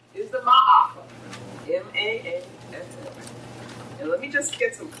just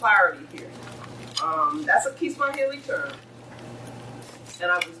get some clarity here. That's a Kiswahili term. And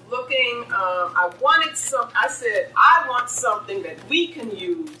I was looking, I said, I want something that we can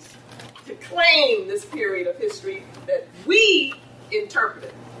use to claim this period of history that we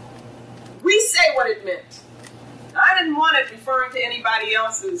interpreted. We say what it meant. I didn't want it referring to anybody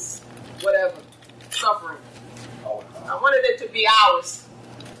else's whatever, suffering. I wanted it to be ours.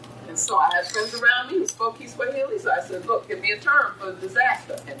 And so I had friends around me who spoke Kiswahili, so I said, look, give me a term for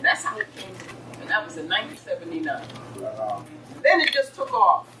disaster. And that's how it came. And that was in 1979. Then it just took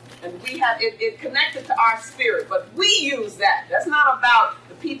off. And we had it connected to our spirit. But we use that. That's not about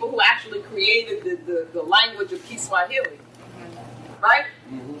the people who actually created the language of Kiswahili. Right?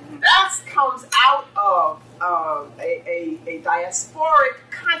 That comes out of a diasporic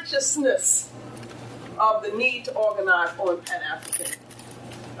consciousness of the need to organize on Pan-African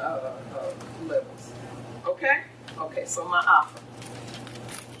levels. Okay? Okay, so Ma'afa.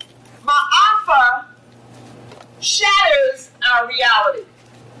 Ma'afa shatters our reality.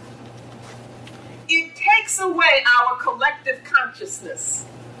 It takes away our collective consciousness.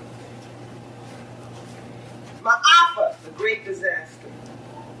 Ma'afa, the great disaster.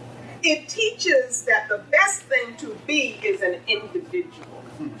 It teaches that the best thing to be is an individual.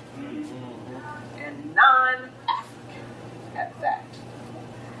 And non-African at that.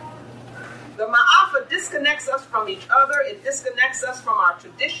 The Ma'afa disconnects us from each other. It disconnects us from our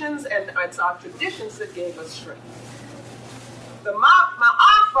traditions, and it's our traditions that gave us strength. The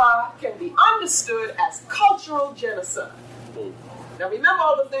Ma'afa can be understood as cultural genocide. Now remember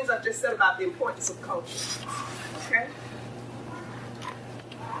all the things I just said about the importance of culture. Okay?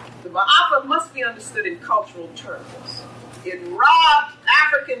 The Ma'afa must be understood in cultural terms. It robbed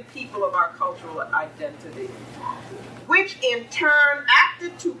African people of our cultural identity, which in turn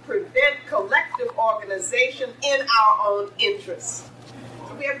acted to prevent collective organization in our own interests.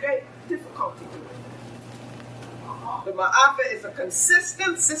 So we have great difficulty with it. The Ma'afa is a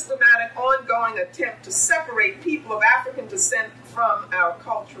consistent, systematic, ongoing attempt to separate people of African descent from our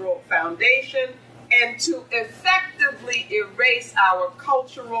cultural foundation and to effectively erase our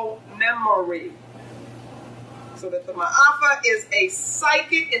cultural memory. So that the Ma'afa is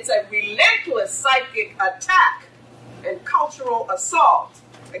it's a relentless psychic attack and cultural assault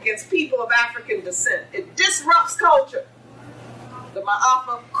against people of African descent. It disrupts culture. The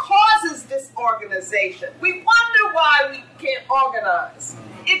Ma'afa causes disorganization. We wonder why we can't organize.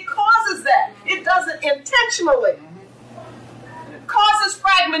 It causes that. It does it intentionally. And it causes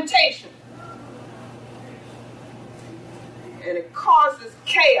fragmentation. And it causes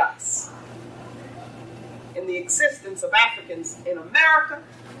chaos in the existence of Africans in America,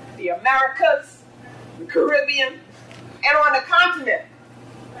 the Americas, the Caribbean, and on the continent.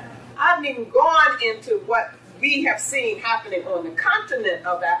 I haven't even gone into what we have seen happening on the continent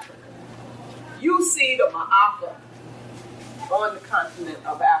of Africa. You see the Ma'afa on the continent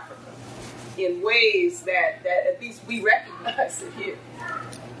of Africa in ways that at least we recognize it here.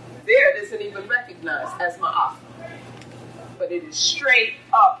 There it isn't even recognized as Ma'afa. But it is straight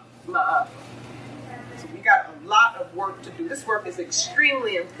up Ma'afa. So we got a lot of work to do. This work is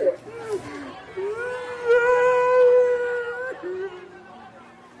extremely important.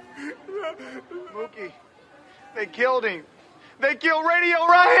 Mookie, they killed him. They killed Radio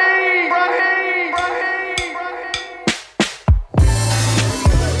Raheem! Raheem! Raheem! Raheem!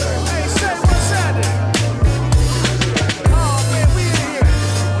 Hey, say what's happening? Oh, man, we in here.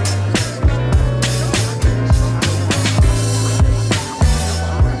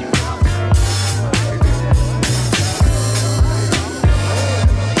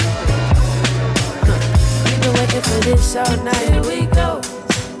 We've been waiting for this all night. Here we go.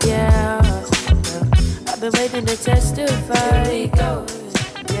 Yeah. I've been waiting to testify. Here we go.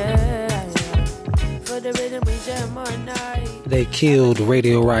 Yeah. For the rhythm we jam all night. They killed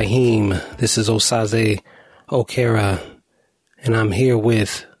Radio Raheem. This is Osaze Okera, and I'm here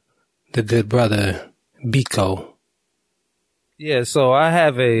with the good brother Biko. Yeah, so I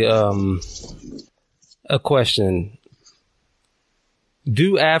have a question.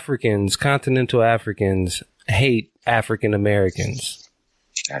 Do Africans, continental Africans, hate African Americans?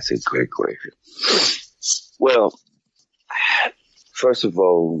 That's a great question. Well, first of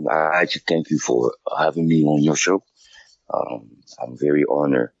all, I should thank you for having me on your show. I'm very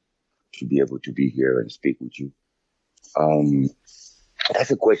honored to be able to be here and speak with you. That's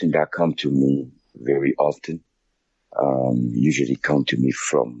a question that comes to me very often. Usually come to me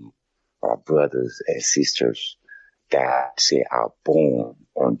from our brothers and sisters that say are born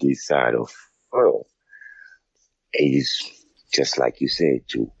on this side of the world. It is just like you said,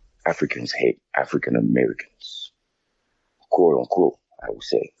 to Africans hate African Americans, quote unquote. I would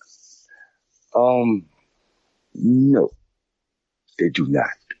say. No, they do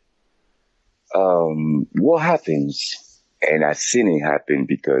not. What happens, and I've seen it happen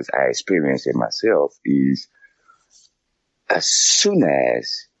because I experienced it myself, is as soon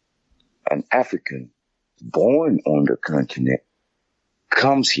as an African born on the continent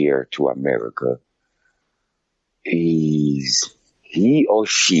comes here to America, is he or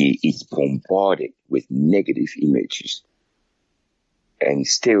she is bombarded with negative images and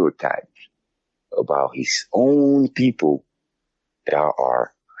stereotypes about his own people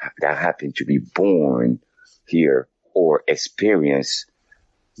that happen to be born here or experience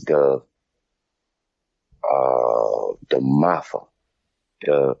the MAFA,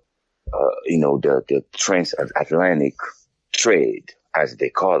 the transatlantic trade, as they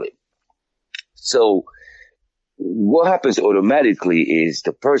call it. So what happens automatically is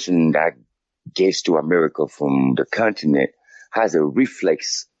the person that gets to America from the continent has a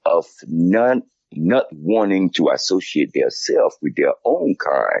reflex of not wanting to associate themselves with their own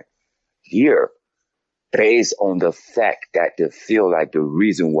kind here, based on the fact that they feel like the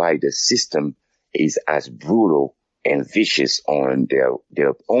reason why the system is as brutal and vicious on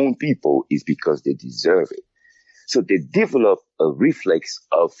their own people is because they deserve it. So they develop a reflex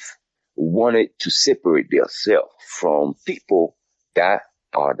of wanting to separate themselves from people that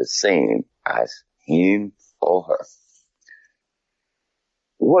are the same as him or her.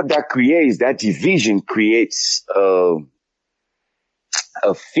 What that creates, that division creates a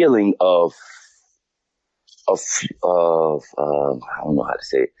feeling of I don't know how to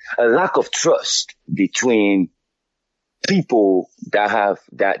say it, a lack of trust between people that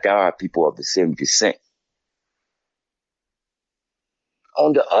are people of the same descent.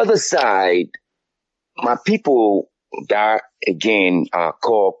 On the other side, my people that again are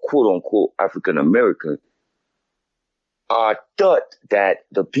called quote unquote African American are thought that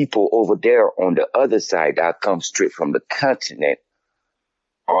the people over there on the other side that come straight from the continent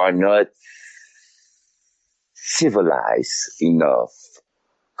are not civilized enough,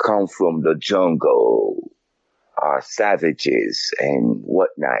 come from the jungle, are savages and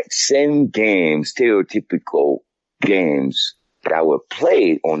whatnot. Same games, stereotypical games that were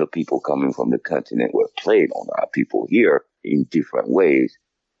played on the people coming from the continent were played on our people here in different ways.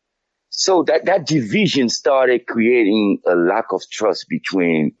 So that division started creating a lack of trust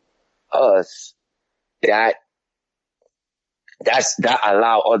between us that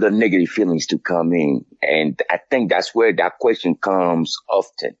allow other negative feelings to come in. And I think that's where that question comes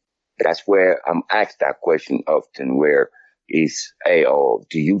often. That's where I'm asked that question often, where is, hey,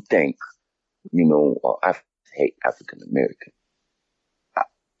 do you think, I hate African American?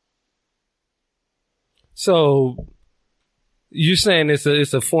 So you're saying it's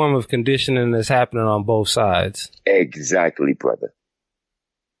a form of conditioning that's happening on both sides. Exactly, brother.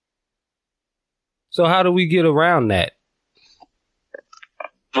 So how do we get around that?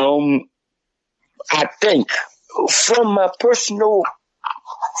 I think from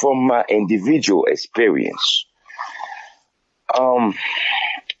my individual experience,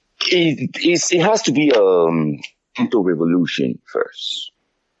 it has to be into revolution first.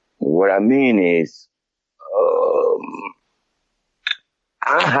 What I mean is,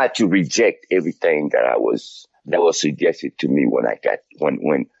 I had to reject everything that was suggested to me when I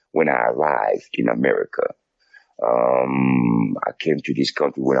arrived in America. I came to this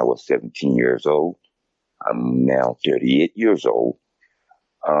country when I was 17 years old. I'm now 38 years old.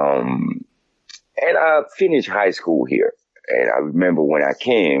 And I finished high school here. And I remember when I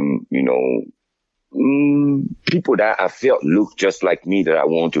came, people that I felt looked just like me that I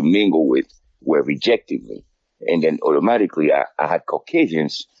wanted to mingle with were rejecting me. And then automatically I had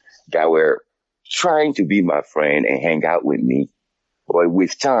Caucasians that were trying to be my friend and hang out with me. But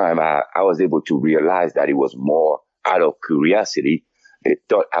with time, I was able to realize that it was more out of curiosity. They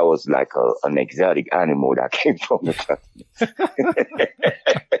thought I was like an exotic animal that came from the continent.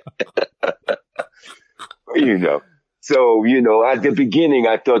 So, at the beginning,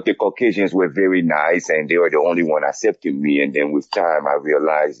 I thought the Caucasians were very nice and they were the only one accepting me. And then with time, I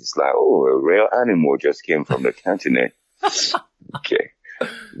realized it's like, a real animal just came from the continent. Okay.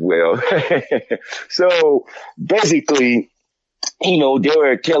 Well, so basically, they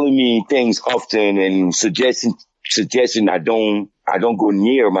were telling me things often and suggesting I don't go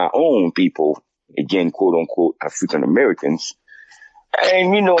near my own people, again, quote unquote, African Americans.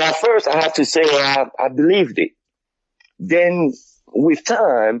 And, at first I have to say I believed it. Then with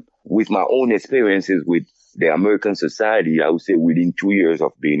time, with my own experiences with the American society, I would say within 2 years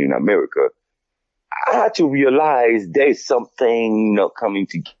of being in America, I had to realize there's something not coming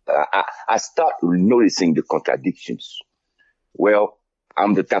together. I start noticing the contradictions. Well,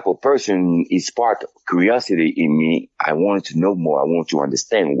 I'm the type of person, it sparked curiosity in me. I wanted to know more. I want to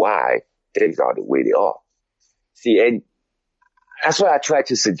understand why things are the way they are. See, and that's what I try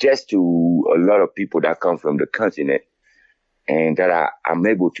to suggest to a lot of people that come from the continent and that I'm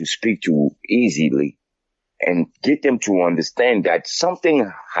able to speak to easily and get them to understand that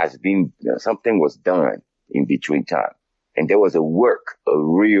something was done in between time. And there was a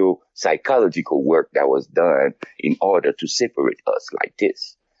real psychological work that was done in order to separate us like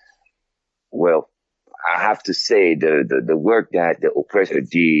this. Well, I have to say the work that the oppressor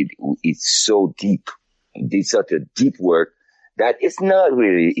did is so deep, did such a deep work that it's not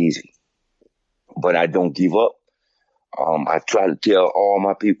really easy. But I don't give up. I try to tell all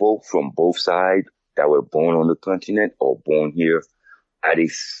my people from both sides that were born on the continent or born here that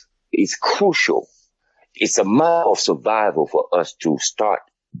it's crucial. It's a matter of survival for us to start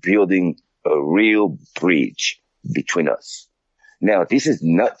building a real bridge between us. Now, this is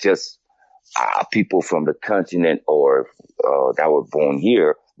not just people from the continent or that were born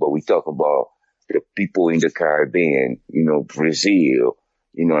here, but we talk about the people in the Caribbean, Brazil,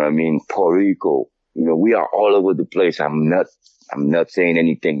 Puerto Rico. We are all over the place. I'm not saying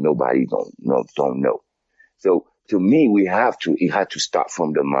anything nobody don't know. So to me, it had to start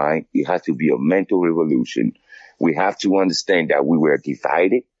from the mind. It has to be a mental revolution. We have to understand that we were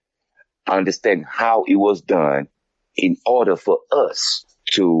divided, understand how it was done in order for us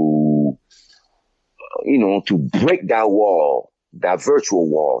to break that wall, that virtual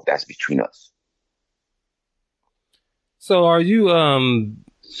wall that's between us. So are you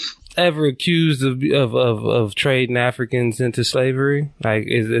ever accused of trading Africans into slavery? Like,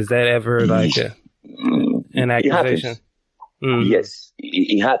 is that ever like an accusation? Yes,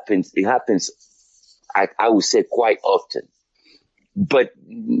 it happens. It happens. I would say quite often. But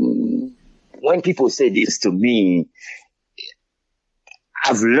when people say this to me,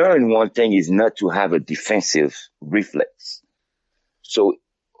 I've learned one thing is not to have a defensive reflex. So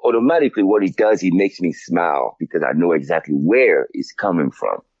automatically what it does, it makes me smile because I know exactly where it's coming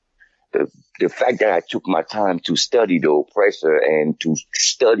from. The fact that I took my time to study the oppressor and to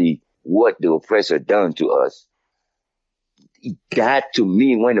study what the oppressor done to us, that to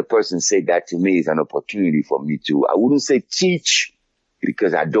me, when a person said that to me, is an opportunity for me to, I wouldn't say teach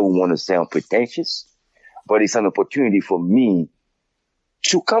because I don't want to sound pretentious, but it's an opportunity for me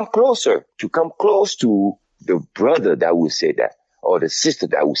to come close to the brother that will say that or the sister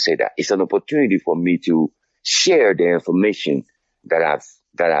that will say that. It's an opportunity for me to share the information that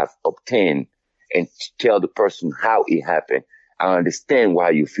I've obtained and tell the person how it happened. I understand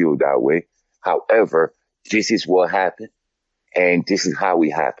why you feel that way. However, this is what happened and this is how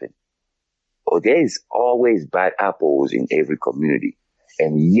it happened. Oh, there is always bad apples in every community.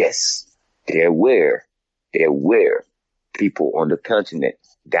 And yes, there were people on the continent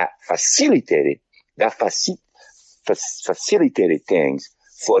that facilitated things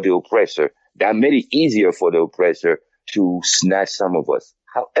for the oppressor, that made it easier for the oppressor to snatch some of us.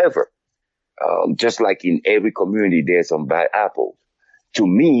 However, just like in every community, there's some bad apples. To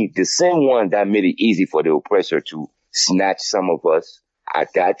me, the same one that made it easy for the oppressor to snatch some of us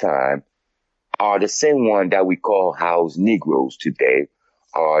at that time are the same one that we call house Negroes today,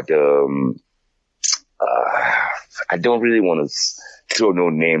 are the, I don't really want to throw no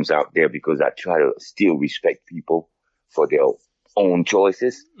names out there because I try to still respect people for their own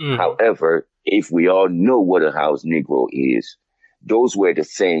choices. Mm. However, if we all know what a house Negro is, those were the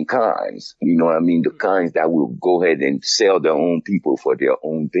same kinds, the kinds that will go ahead and sell their own people for their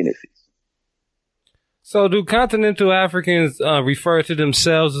own benefits. So do continental Africans refer to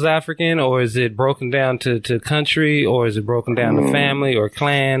themselves as African, or is it broken down to country, or is it broken down to family or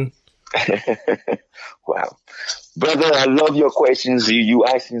clan? Wow. Brother, I love your questions. You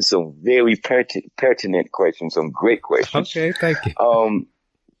asking some very pertinent questions, some great questions. Okay, thank you.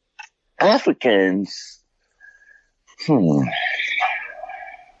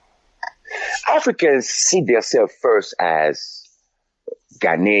 Africans see themselves first as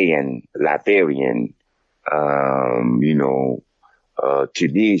Ghanaian, Liberian,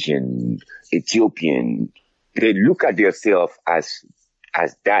 Tunisian, Ethiopian. They look at themselves as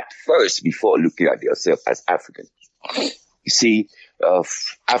that first before looking at themselves as African. You see,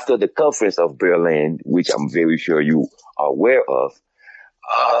 after the conference of Berlin, which I'm very sure you are aware of,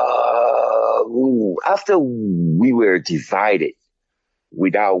 after we were divided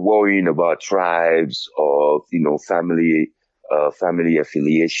without worrying about tribes or, family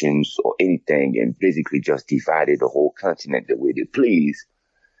affiliations or anything, and basically just divided the whole continent the way they please,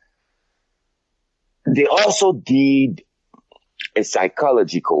 they also did a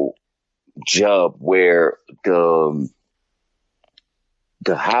psychological job where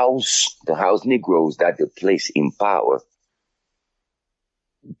the house Negroes that they placed in power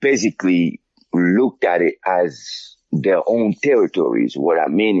basically looked at it as their own territories. What I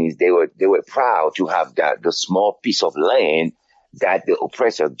mean is they were proud to have the small piece of land that the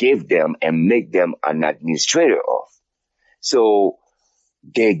oppressor gave them and make them an administrator of. So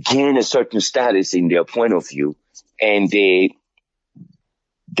they gain a certain status in their point of view, and they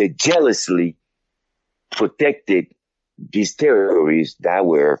jealously protected these territories that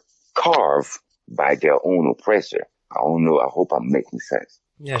were carved by their own oppressor. I don't know. I hope I'm making sense.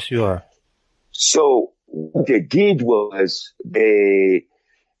 Yes, you are. So what they did was they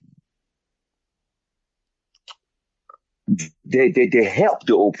helped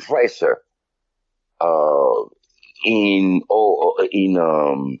the oppressor in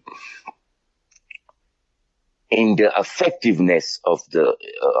the effectiveness of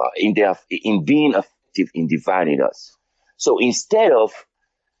in being effective in dividing us. So instead of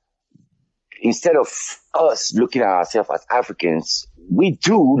us looking at ourselves as Africans, we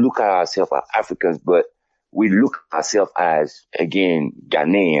do look at ourselves as Africans, but we look at ourselves as, again,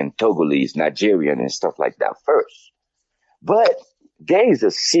 Ghanaian, Togolese, Nigerian, and stuff like that first. But there is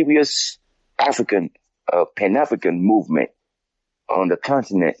a serious Pan-African movement on the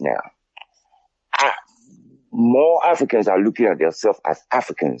continent now. More Africans are looking at themselves as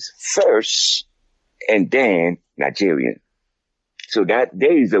Africans first, and then Nigerian. So that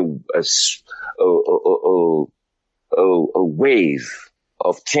there is a wave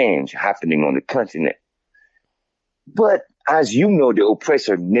of change happening on the continent. But as you know, the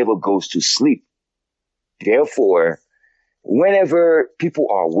oppressor never goes to sleep. Therefore, whenever people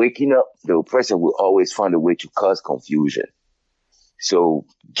are waking up, the oppressor will always find a way to cause confusion. So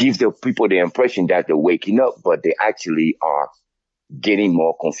give the people the impression that they're waking up, but they actually are getting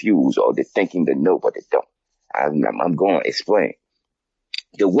more confused, or they're thinking they know, but they don't. I'm going to explain.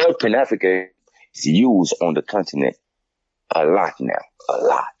 The word Pan-African is used on the continent a lot now. A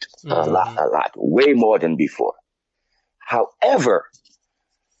lot. Way more than before. However,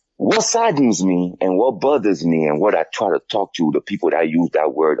 what saddens me and what bothers me and what I try to talk to the people that use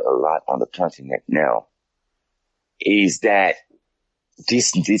that word a lot on the continent now is that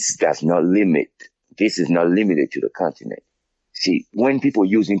this is not limited to the continent. See, when people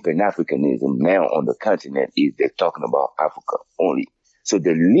using Pan-Africanism now on the continent, they're talking about Africa only. So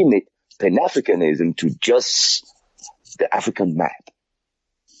they limit Pan-Africanism to just the African map,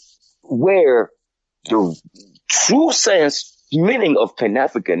 where the true meaning of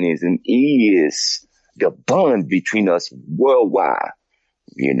Pan-Africanism is the bond between us worldwide,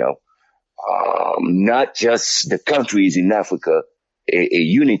 not just the countries in Africa, a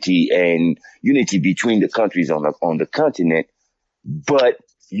unity between the countries on the continent, but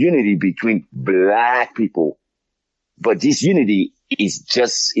unity between Black people. But this unity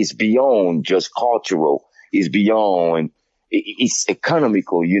is beyond just cultural. It's beyond. It's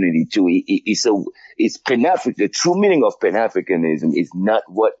economical unity too. It's Pan-African. The true meaning of Pan-Africanism is not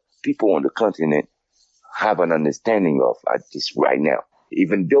what people on the continent have an understanding of at this right now.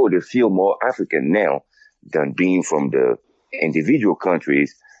 Even though they feel more African now than being from the individual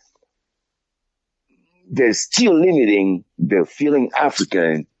countries, they're still limiting the feeling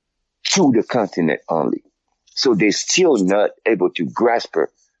African to the continent only. So they're still not able to grasp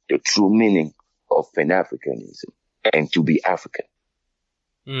the true meaning of Pan-Africanism and to be African.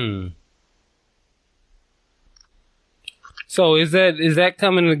 So is that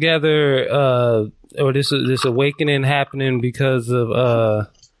coming together, or this awakening happening because of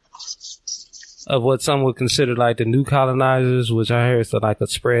what some would consider like the new colonizers, which I hear is like a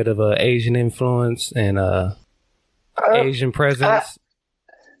spread of Asian influence and Asian presence?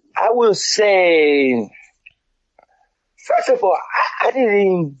 I will say, first of all,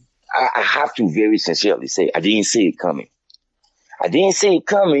 I have to very sincerely say, I didn't see it coming.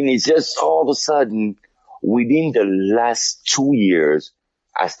 It's just all of a sudden, within the last 2 years,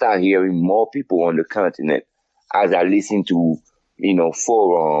 I start hearing more people on the continent as I listen to,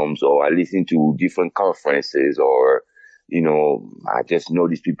 forums, or I listen to different conferences, or, I just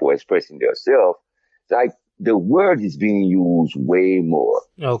notice people expressing themselves. Like, the word is being used way more.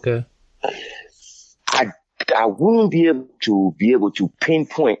 Okay. I wouldn't be able to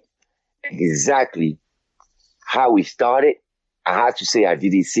pinpoint exactly how it started. I have to say I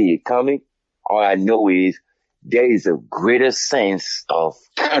didn't see it coming. All I know is there is a greater sense of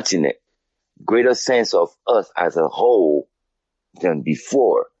continent, greater sense of us as a whole than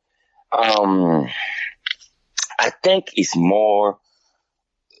before. I think it's more,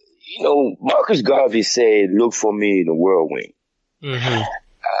 Marcus Garvey said, "Look for me in the whirlwind." Mm-hmm.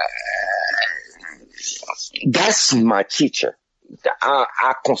 That's my teacher.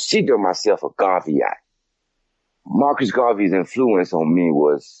 I consider myself a Garveyite. Marcus Garvey's influence on me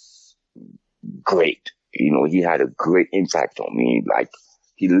was great. You know, he had a great impact on me. Like,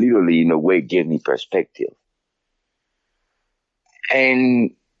 he literally, in a way, gave me perspective.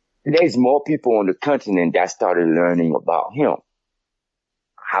 And there's more people on the continent that started learning about him.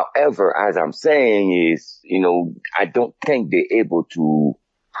 However, as I'm saying is, you know, I don't think they're able to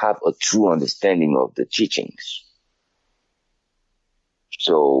have a true understanding of the teachings.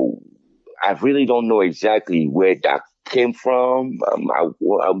 So I really don't know exactly where that came from.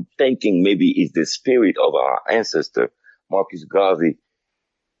 I'm thinking maybe it's the spirit of our ancestor, Marcus Garvey,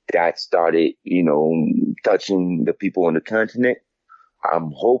 that started, you know, touching the people on the continent.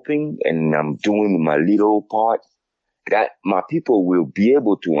 I'm hoping, and I'm doing my little part, that my people will be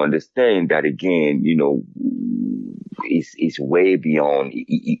able to understand that again, you know, it's way beyond,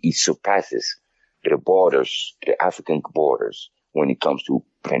 it surpasses the borders, the African borders when it comes to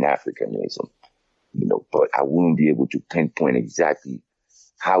Pan-Africanism, you know, but I wouldn't be able to pinpoint exactly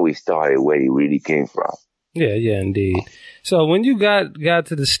how it started, where it really came from. Yeah, indeed. So when you got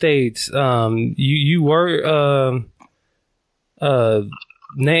to the States, you were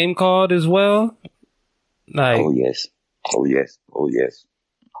name called as well? Like, oh yes.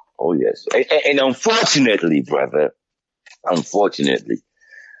 And unfortunately, brother,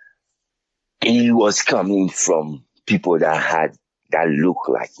 it was coming from people that look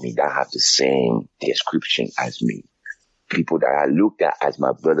like me, that have the same description as me. People that I looked at as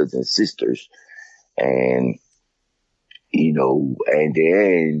my brothers and sisters. And, you know, and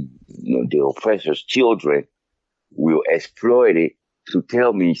then, you know, the oppressor's children will exploit it to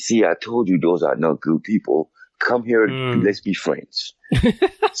tell me, see, I told you those are not good people. Come here, let's be friends.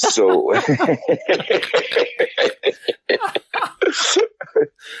 So,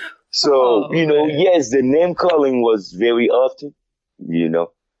 you know, yes, the name calling was very often, you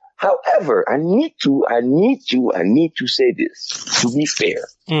know. However, I need to say this, to be fair.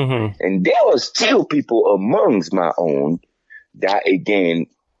 Mm-hmm. And there were still people amongst my own that, again,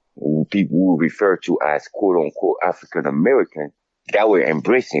 people will refer to as quote unquote African American, that were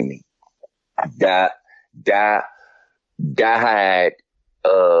embracing me, that had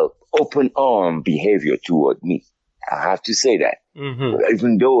open arm behavior toward me. I have to say that. Mm-hmm.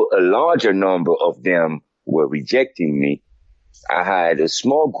 Even though a larger number of them were rejecting me, I had a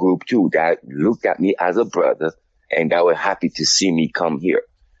small group too that looked at me as a brother and that were happy to see me come here.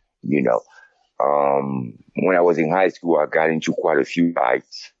 You know, when I was in high school, I got into quite a few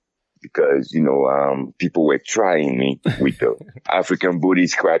fights because, you know, people were trying me with the African booty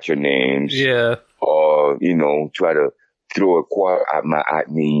scratcher names. Yeah. Or, you know, try to throw a quarter at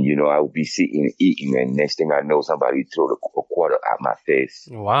me. You know, I would be sitting eating, and next thing I know, somebody throw a quarter at my face.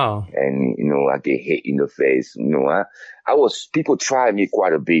 Wow. And, you know, I get hit in the face. You know, people tried me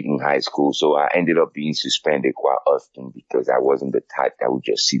quite a bit in high school, so I ended up being suspended quite often because I wasn't the type that would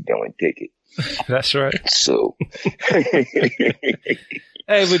just sit down and take it. That's right. So.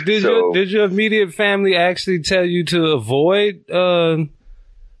 Hey, but did your immediate family actually tell you to avoid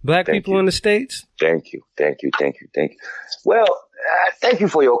black people in the States? Thank you. Well, thank you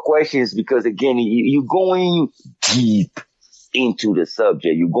for your questions because, again, you're going deep into the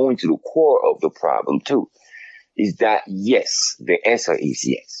subject. You're going to the core of the problem, too. Is that yes? The answer is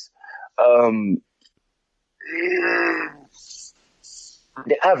yes.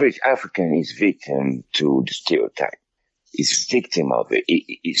 The average African is victim to the stereotype. Is victim of it. It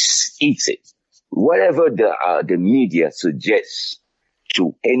eats it. Whatever the media suggests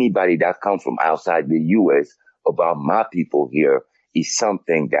to anybody that comes from outside the U.S. about my people here is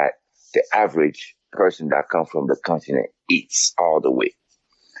something that the average person that comes from the continent eats all the way.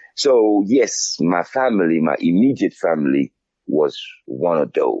 So yes, my family, my immediate family was one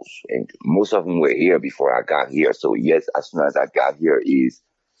of those. And most of them were here before I got here. So yes, as soon as I got here is,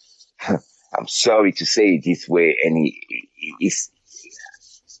 I'm sorry to say it this way, and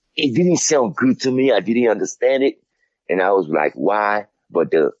it didn't sound good to me. I didn't understand it. And I was like, why?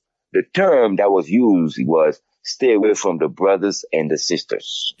 But the term that was used was stay away from the brothers and the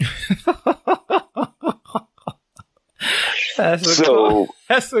sisters. That's a cool.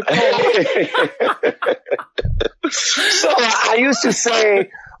 So I used to say,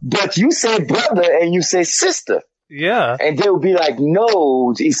 but you say brother and you say sister. Yeah. And they would be like,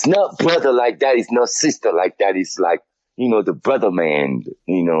 no, it's not brother like that. It's not sister like that. It's like, you know, the brother man,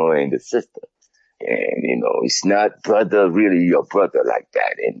 you know, and the sister. And, you know, it's not brother, really your brother like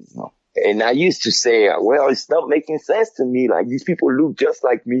that. And, you know, and I used to say, well, it's not making sense to me. Like, these people look just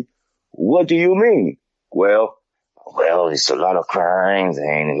like me. What do you mean? Well, it's a lot of crimes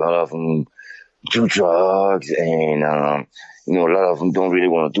and a lot of them do drugs, and a lot of them don't really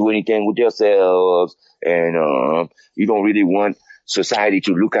want to do anything with themselves, and you don't really want society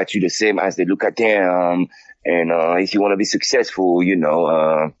to look at you the same as they look at them, and if you want to be successful,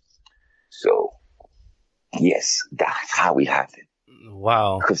 so yes, that's how it happened.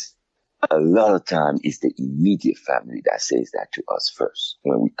 Wow. Because a lot of time it's the immediate family that says that to us first.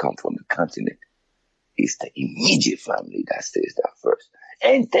 When we come from the continent, it's the immediate family that says that first.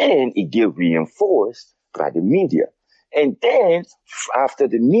 And then it gets reinforced by the media. And then after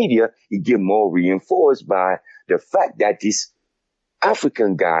the media, it gets more reinforced by the fact that this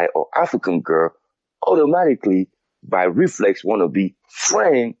African guy or African girl automatically, by reflex, want to be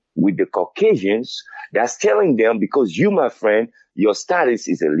friend with the Caucasians. That's telling them, because you, my friend, your status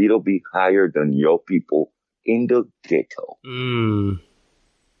is a little bit higher than your people in the ghetto.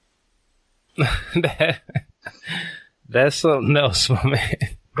 That's something else, my man.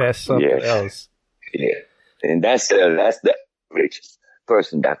 That's something else. Yeah. And that's the rich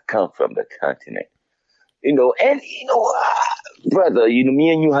person that come from the continent. Brother, me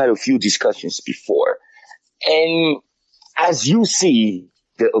and you had a few discussions before. And as you see,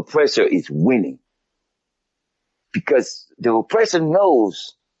 the oppressor is winning. Because the oppressor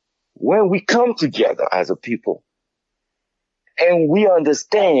knows when we come together as a people and we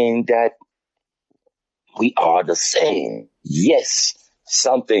understand that we are the same. Yes,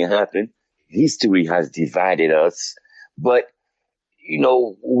 something happened. History has divided us, but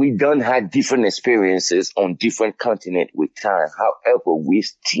we done had different experiences on different continents with time. However, we're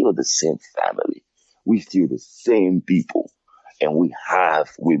still the same family. We're still the same people, and we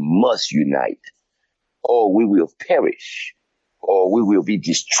must unite, or we will perish, or we will be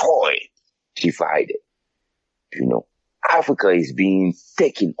destroyed, divided. Africa is being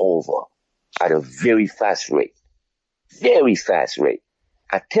taken over at a very fast rate. Very fast rate.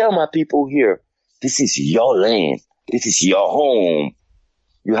 I tell my people here, this is your land. This is your home.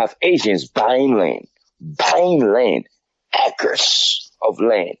 You have Asians buying land, acres of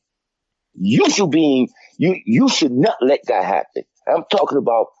land. You should not let that happen. I'm talking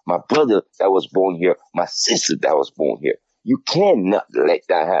about my brother that was born here, my sister that was born here. You cannot let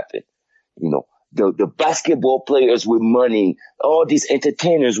that happen. The basketball players with money, all these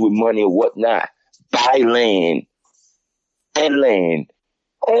entertainers with money and whatnot, buy land and land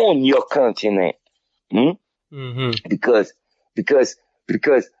on your continent. Because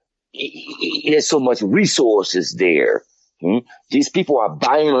there's so much resources there. These people are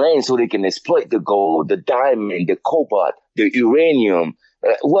buying land so they can exploit the gold, the diamond, the cobalt, the uranium.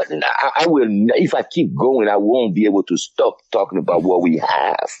 I will, if I keep going, I won't be able to stop talking about what we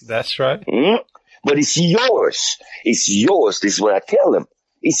have. That's right. But it's yours. It's yours. This is what I tell them.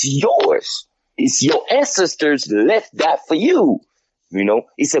 It's yours. It's your ancestors left that for you.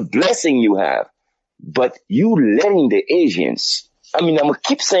 It's a blessing you have. But you letting the Asians, I'm going to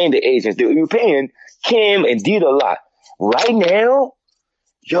keep saying the Asians, the European came and did a lot. Right now,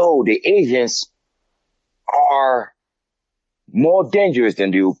 the Asians are more dangerous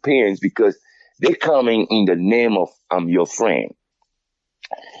than the Europeans because they're coming in the name of I'm your friend.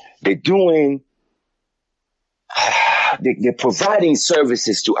 They're providing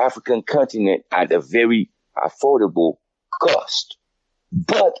services to African continent at a very affordable cost.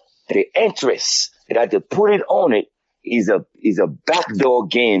 But the interest that they put it on it is a backdoor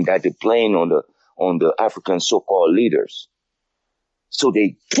game that they're playing on the African so-called leaders. So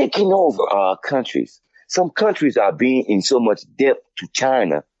they're taking over our countries. Some countries are being in so much debt to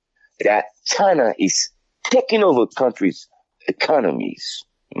China that China is taking over countries' economies.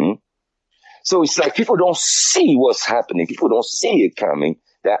 So it's like people don't see what's happening. People don't see it coming,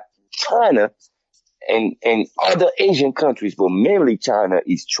 that China and other Asian countries, but mainly China,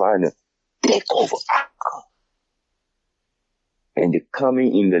 is trying to take over Africa. And they're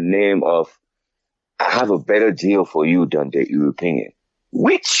coming in the name of, I have a better deal for you than the European.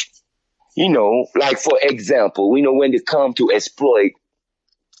 Which, like for example, when they come to exploit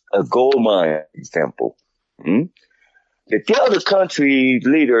a gold mine, example, they tell the country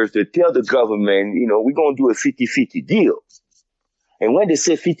leaders, they tell the government, we're going to do a 50-50 deal. And when they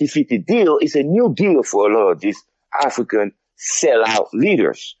say 50-50 deal, it's a new deal for a lot of these African sellout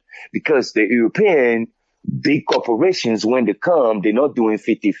leaders. Because the European big corporations, when they come, they're not doing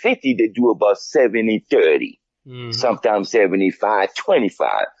 50-50, they do about 70-30. Sometimes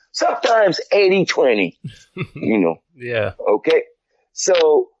 75-25. Sometimes 80-20. Yeah. Okay.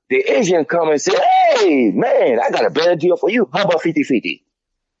 So the Asian come and say, hey, man, I got a better deal for you. How about 50-50?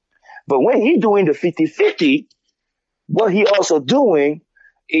 But when he's doing the 50-50, what he also doing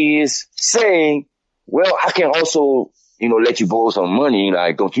is saying, well, I can also, let you borrow some money.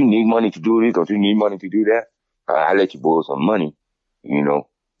 Like, don't you need money to do this? Don't you need money to do that? I let you borrow some money,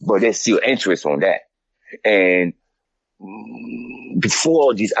 but there's still interest on that. And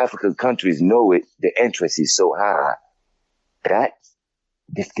before these African countries know it, the interest is so high that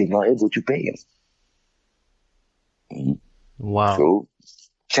they're not able to pay him. Wow. So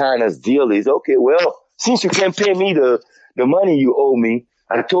China's deal is, okay, well, since you can't pay me the money you owe me,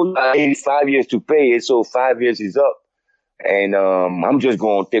 I told you I need 5 years to pay it, so 5 years is up. And I'm just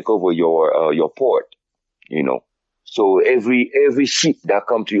going to take over your port, So every ship that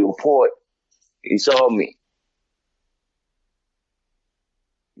come to your port, it's all me.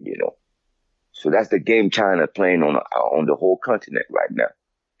 So that's the game China playing on the whole continent right now.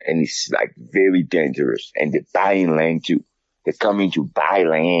 And it's like very dangerous. And they're buying land too. They're coming to buy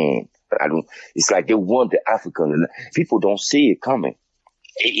land. It's like they want the African land. People don't see it coming.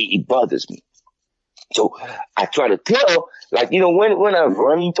 It bothers me. So I try to tell, when I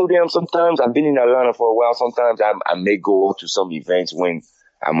run into them, sometimes I've been in Atlanta for a while. Sometimes I may go to some events when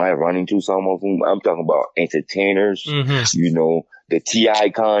I might run into some of them. I'm talking about entertainers, the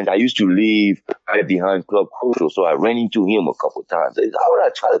T.I. cons. I used to live right behind Club Crucial, so I ran into him a couple of times. What I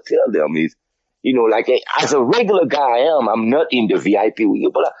try to tell them is, as a regular guy I am, I'm not in the VIP with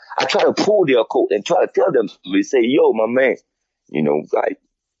you, but I try to pull their coat and try to tell them, say, yo, my man,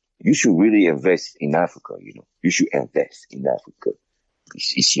 you should really invest in Africa, You should invest in Africa.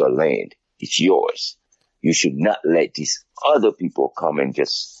 It's your land. It's yours. You should not let these other people come and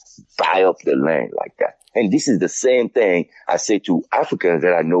just buy up the land like that. And this is the same thing I say to Africans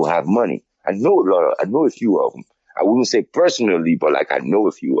that I know have money. I know a few of them. I wouldn't say personally, but I know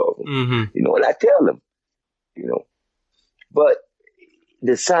a few of them. Mm-hmm. And I tell them, But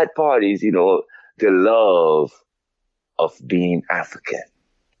the sad part is, the love of being African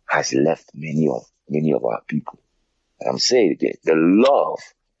has left many of our people. And I'm saying it again, the love,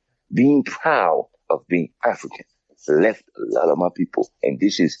 being proud of being African, left a lot of my people. And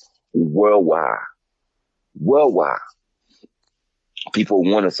this is worldwide. Worldwide. People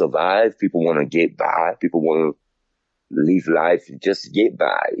want to survive. People want to get by. People want to live life and just get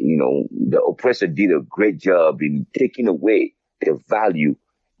by. The oppressor did a great job in taking away the value,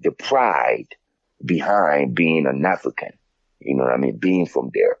 the pride behind being an African. Being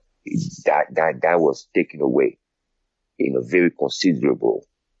from there. That was taken away in a very considerable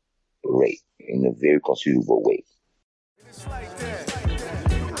rate, in a very considerable way. It's like that.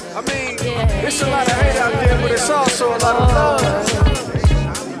 It's a lot of hate out there, but it's also a lot of love.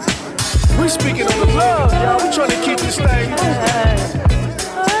 We speaking on the love, y'all. We trying to keep this thing moving.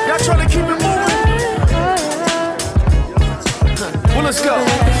 Y'all trying to keep it moving. Well, let's go.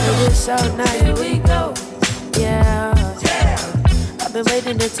 So now here we go. Yeah. I've been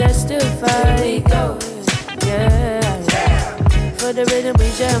waiting to testify. Here we go. Yeah. For the rhythm we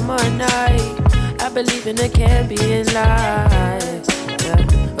jam all night. I believe in it can be in life. Yeah.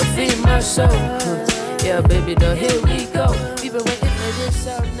 I feed my soul. Yeah, baby, though, here we go.